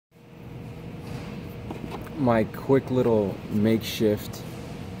my quick little makeshift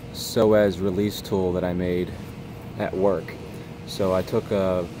Psoas release tool that I made at work. So I took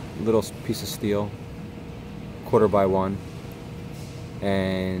a little piece of steel, 1/4x1,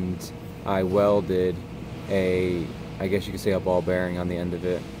 and I welded I guess you could say a ball bearing on the end of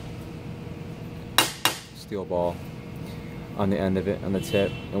it, steel ball on the end of it, on the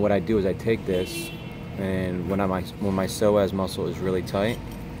tip. And what I do is I take this, and when my psoas muscle is really tight,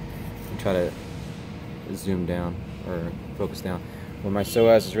 I try to zoom down or focus down. When my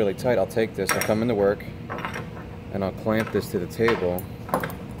psoas is really tight, I'll take this, I'll come into work, and I'll clamp this to the table,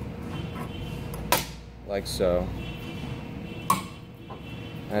 like so.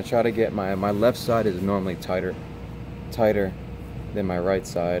 And I try to get my left side is normally tighter than my right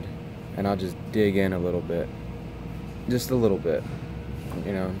side, and I'll just dig in a little bit, just a little bit,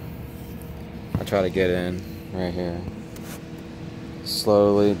 you know. I try to get in right here,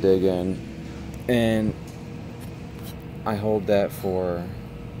 slowly dig in, and I hold that for,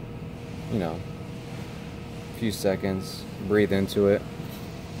 you know, a few seconds, breathe into it,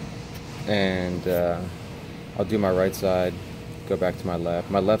 and I'll do my right side, go back to my left.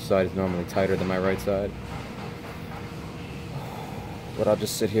 My left side is normally tighter than my right side, but I'll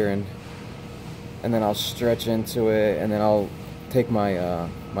just sit here and then I'll stretch into it, and then I'll take my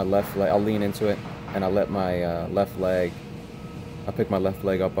my left leg, I'll lean into it, and I'll let my I'll pick my left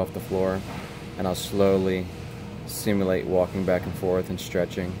leg up off the floor, and I'll slowly simulate walking back and forth and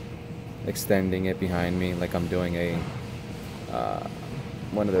stretching, extending it behind me like I'm doing a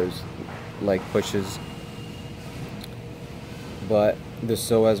one of those leg pushes. But the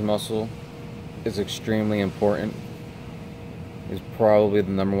psoas muscle is extremely important. It's probably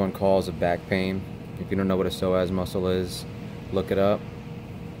the #1 cause of back pain. If you don't know what a psoas muscle is, look it up.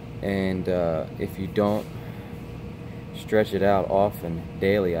 And if you don't stretch it out often,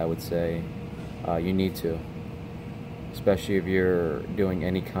 daily, I would say, you need to. Especially if you're doing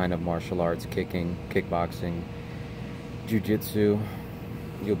any kind of martial arts, kicking, kickboxing, jiu-jitsu,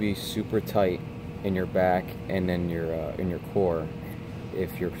 you'll be super tight in your back and then in your core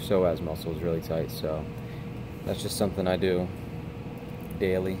if your psoas muscle is really tight. So that's just something I do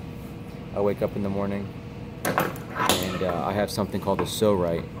daily. I wake up in the morning, and I have something called the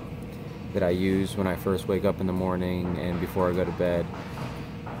pso-rite that I use when I first wake up in the morning and before I go to bed,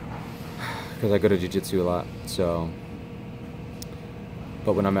 because I go to jiu-jitsu a lot. So,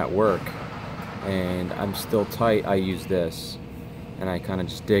 but when I'm at work and I'm still tight, I use this, and I kind of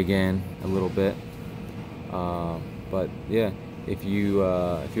just dig in a little bit. But yeah, if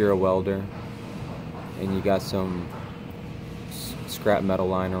you're a welder and you got some scrap metal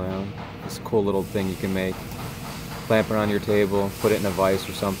lying around, it's a cool little thing you can make. Clamp it on your table, put it in a vise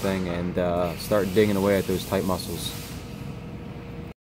or something, and start digging away at those tight muscles.